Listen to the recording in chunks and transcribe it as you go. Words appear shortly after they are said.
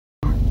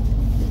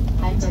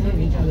안전을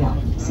위하여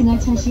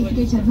승하차 시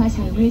휴대전화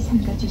사용을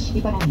삼가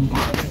주시기 바랍니다.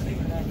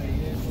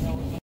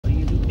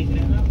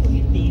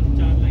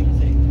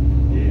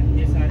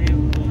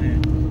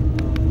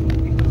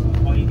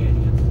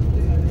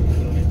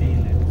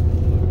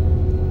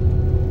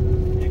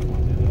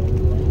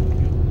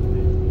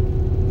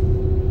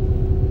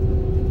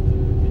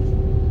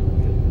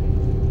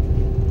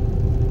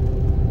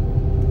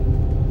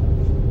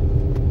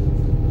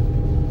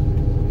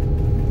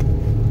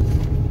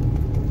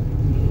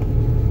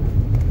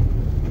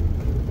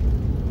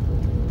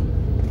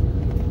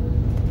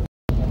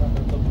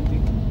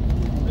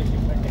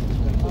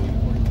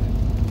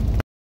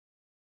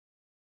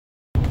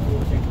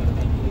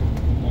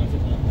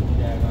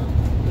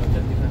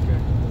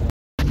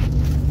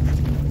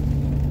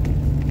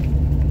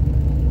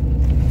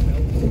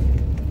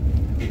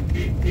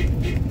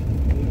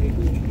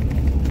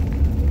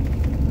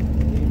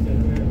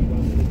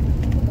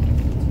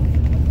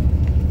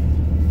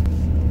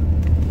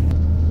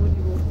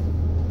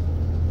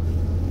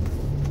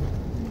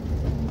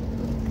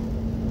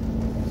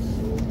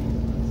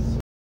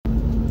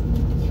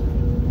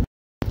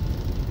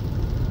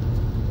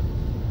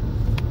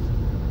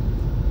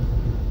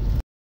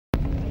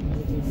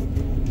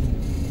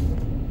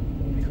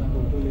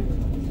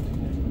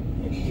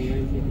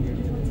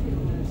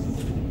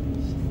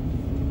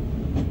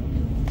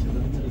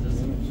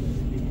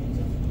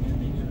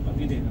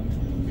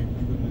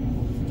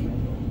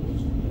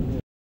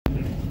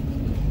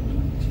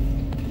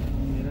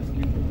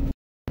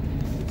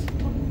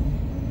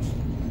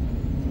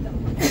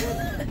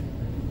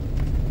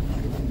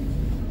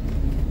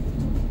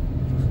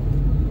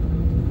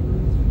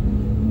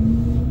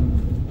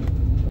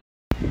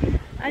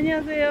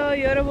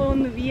 안녕하세요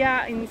여러분, we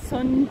are in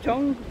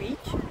Sonjong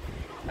beach,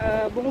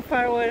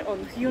 bonfire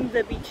on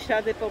Hyundai beach,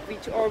 Shadepop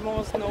beach,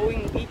 almost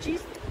knowing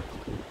beaches.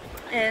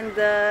 And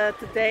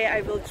today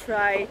I will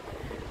try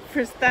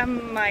first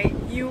time my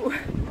new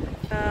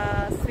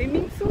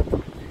swimming suit,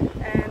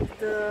 and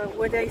the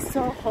weather is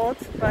so hot,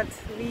 but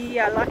we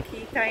are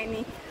lucky,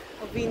 tiny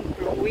wind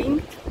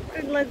blowing,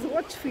 and let's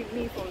watch with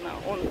me from now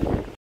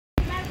on.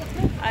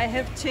 I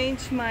have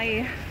changed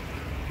my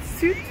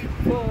suit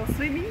for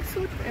swimming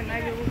suit and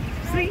I will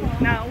swim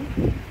now.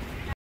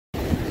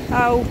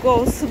 I'll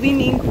go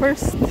swimming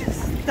first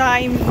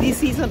time this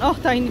season, a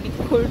tiny bit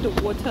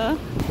cold water.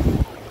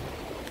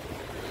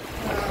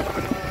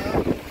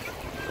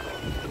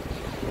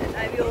 And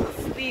I will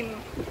swim.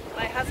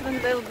 My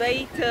husband will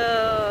wait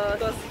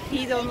because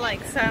he don't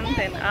like sand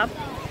and up,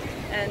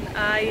 and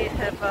I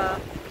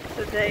have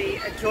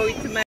today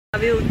enjoyed. I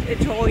will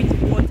enjoy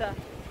the water.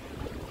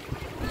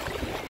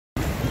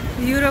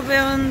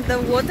 European, the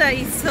water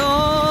is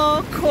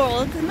so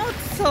cold, not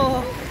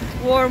so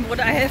warm what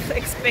I have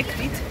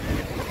expected,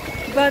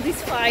 but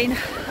it's fine,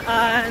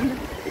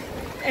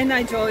 and I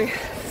enjoy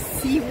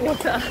sea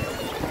water.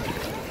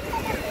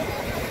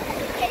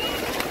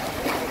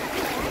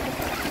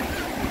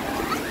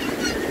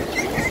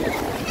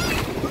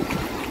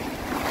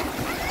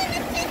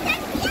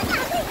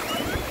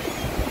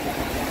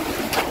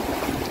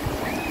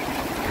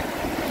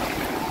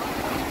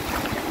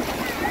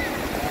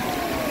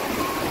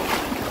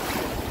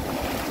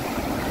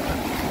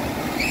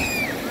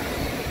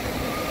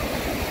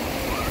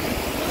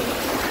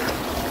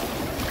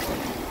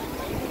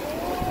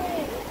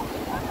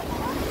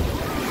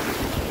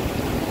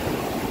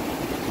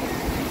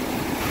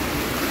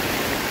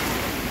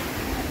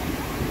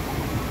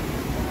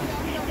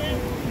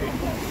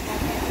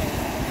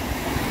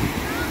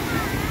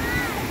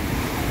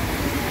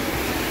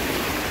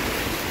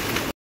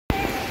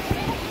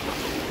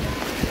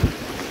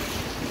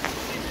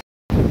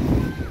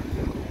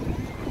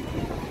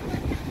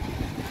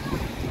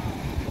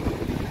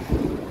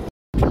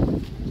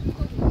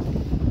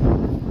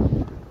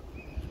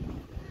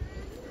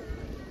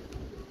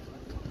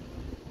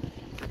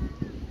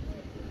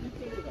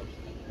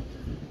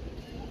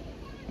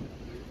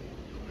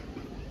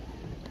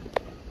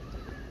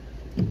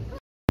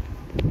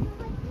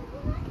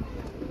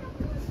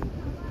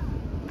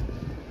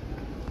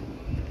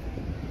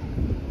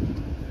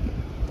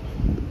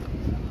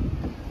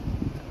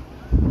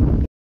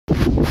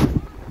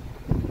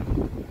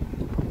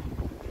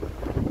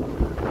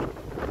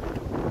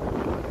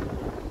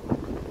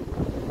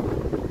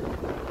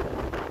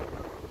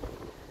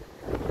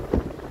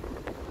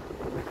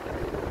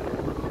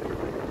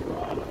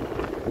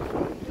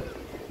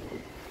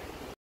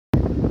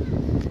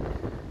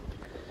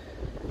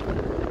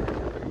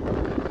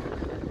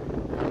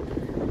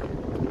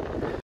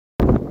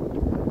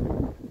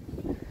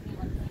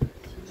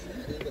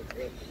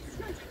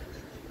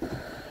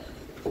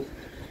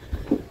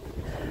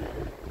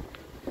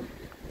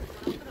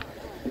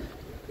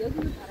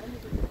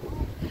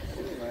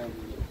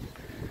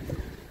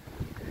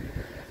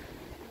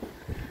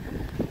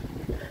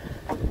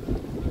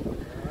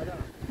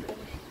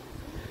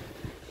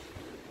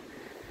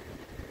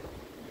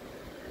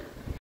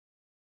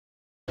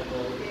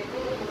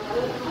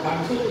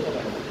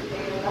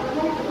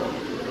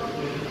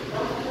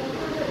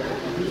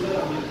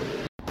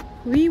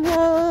 We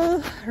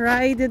will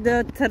ride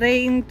the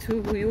train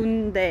to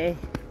Hyundai.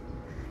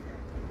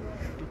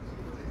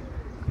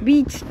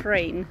 Beach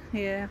train,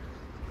 yeah.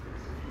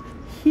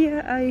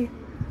 Here I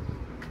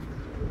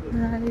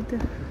ride.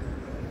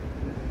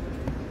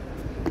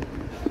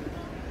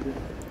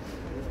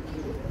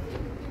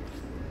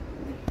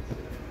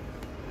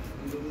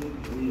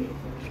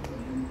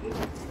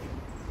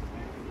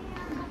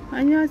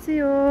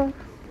 안녕하세요.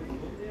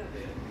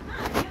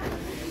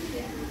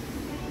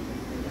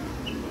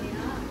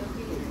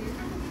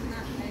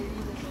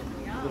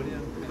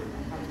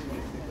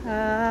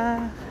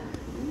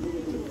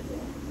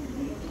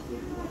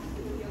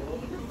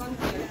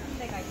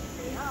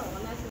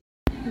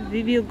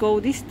 We will go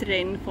this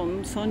train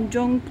from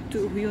Sonjong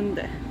to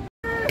Hyundai.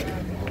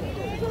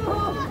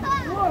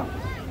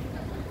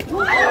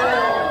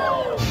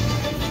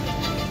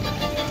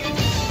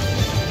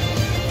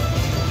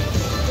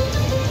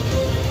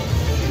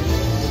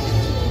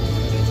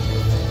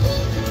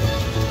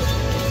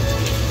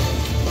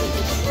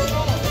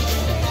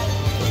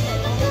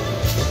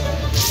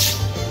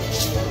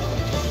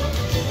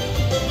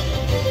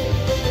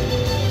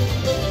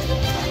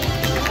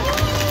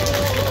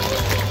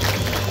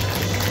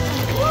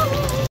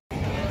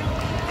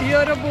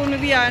 여러분,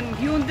 we are in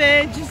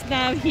Hyundai. Just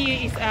now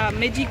here is a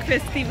magic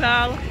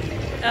festival.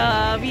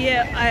 We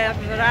have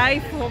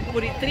arrived for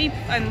the trip,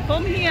 and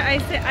from here I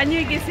say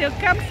안녕히 계세요.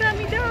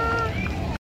 감사합니다.